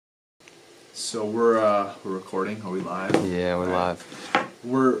So we're recording. Are we live? Yeah, we're live.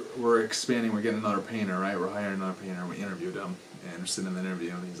 We're expanding. We're getting another painter, right? We're hiring another painter. We interviewed him, and we're sitting in the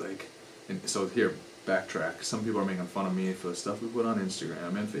interview, and he's like, and so here, backtrack. Some people are making fun of me for the stuff we put on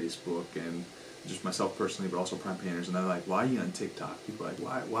Instagram and Facebook, and just myself personally, but also Prime Painters. And they're like, "Why are you on TikTok?" People are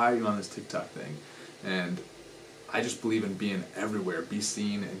like, "Why are you on this TikTok thing?" And I just believe in being everywhere, be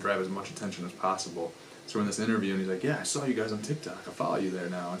seen, and grab as much attention as possible. So we're in this interview, and he's like, "Yeah, I saw you guys on TikTok. I follow you there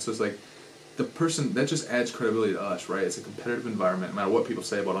now." And so it's like, the person that just adds credibility to us, right? It's a competitive environment. No matter what people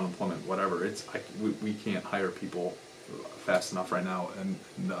say about unemployment, whatever, we can't hire people fast enough right now, and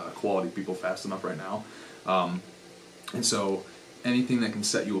quality people fast enough right now. And so anything that can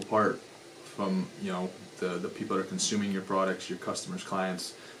set you apart from the people that are consuming your products, your customers,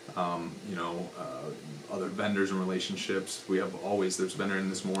 clients, other vendors and relationships. There's a vendor in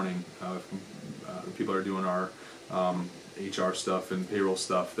this morning. The people are doing our HR stuff and payroll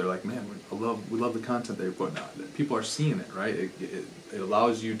stuff. They're like, "Man, we love the content that you're putting out." People are seeing it, right? It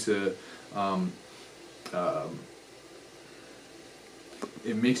allows you to.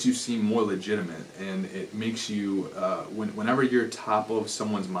 It makes you seem more legitimate, and it makes you whenever you're top of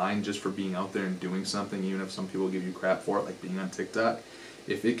someone's mind just for being out there and doing something, even if some people give you crap for it, like being on TikTok.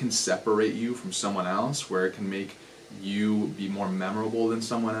 If it can separate you from someone else, where it can make you be more memorable than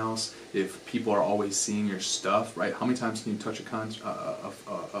someone else, if people are always seeing your stuff, right? How many times can you touch a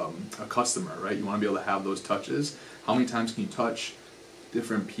customer, right? You want to be able to have those touches. How many times can you touch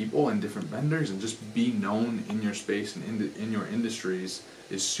different people and different vendors, and just be known in your space and in your industries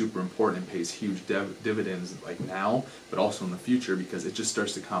is super important and pays huge dividends, like now, but also in the future, because it just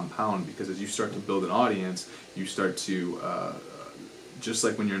starts to compound. Because as you start to build an audience, you start to just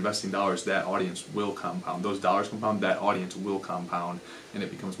like when you're investing dollars, that audience will compound. Those dollars compound, that audience will compound, and it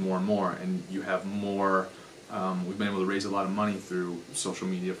becomes more and more, and you have more. We've been able to raise a lot of money through social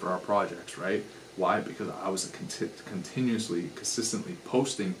media for our projects, right? Why? Because I was consistently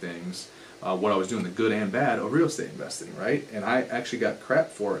posting things, what I was doing, the good and bad of real estate investing, right? And I actually got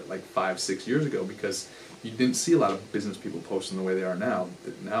crap for it like 5-6 years ago, because you didn't see a lot of business people posting the way they are now.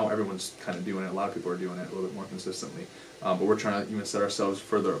 Now everyone's kind of doing it. A lot of people are doing it a little bit more consistently. But we're trying to even set ourselves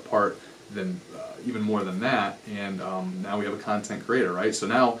further apart than even more than that. And now we have a content creator, right? So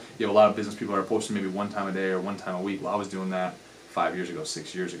now you have a lot of business people that are posting maybe one time a day or one time a week. Well, I was doing that 5 years ago,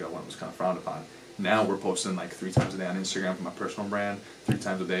 6 years ago, when it was kind of frowned upon. Now we're posting like 3 times a day on Instagram for my personal brand, 3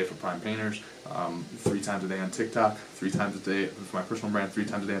 times a day for Prime Painters, 3 times a day on TikTok, 3 times a day for my personal brand, 3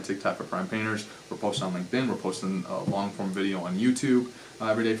 times a day on TikTok for Prime Painters. We're posting on LinkedIn. We're posting a long-form video on YouTube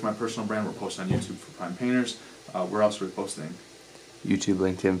every day for my personal brand. We're posting on YouTube for Prime Painters. Where else are we posting? YouTube,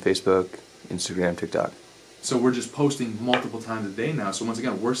 LinkedIn, Facebook, Instagram, TikTok. So we're just posting multiple times a day now. So once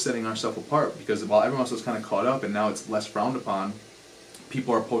again, we're setting ourselves apart, because while everyone else is kind of caught up and now it's less frowned upon,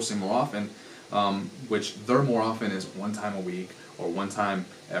 people are posting more often. Which their more often is 1 time a week or 1 time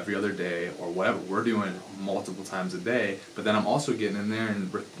every other day or whatever. We're doing multiple times a day, but then I'm also getting in there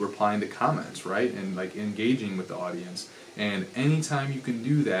and replying to comments, right? And like engaging with the audience. And anytime you can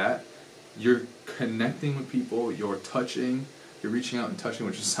do that, you're connecting with people, you're reaching out and touching,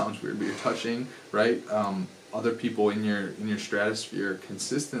 which just sounds weird, but you're touching, right? Other people in your stratosphere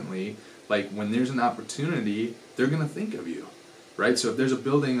consistently. Like when there's an opportunity, they're gonna think of you. Right? So if there's a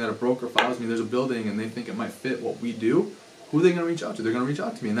building that a broker follows me, there's a building and they think it might fit what we do, who are they going to reach out to? They're going to reach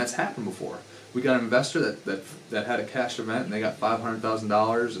out to me, and that's happened before. We got an investor that had a cash event, and they got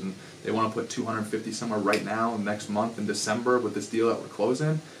 $500,000, and they want to put $250 somewhere right now, next month in December, with this deal that we're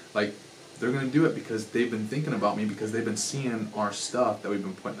closing. Like, they're going to do it because they've been thinking about me, because they've been seeing our stuff that we've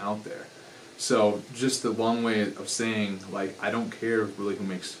been putting out there. So just a long way of saying, like, I don't care really who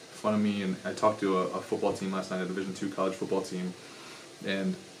makes fun of me. And I talked to a football team last night, a Division II college football team,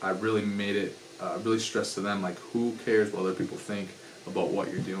 and I really made it really stressed to them, like, who cares what other people think about what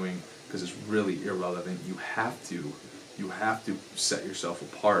you're doing, because it's really irrelevant. You have to set yourself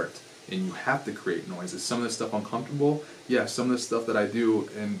apart, and you have to create noise. Is some of this stuff uncomfortable? Yeah, some of the stuff that I do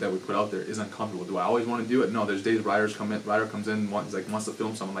and that we put out there is uncomfortable. Do I always want to do it? No, there's days Ryder comes in, wants to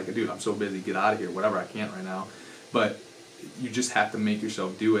film something, like, dude, I'm so busy, get out of here, whatever, I can't right now. But you just have to make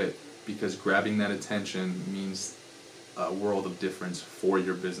yourself do it, because grabbing that attention means a world of difference for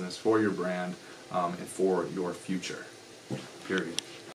your business, for your brand, and for your future, period.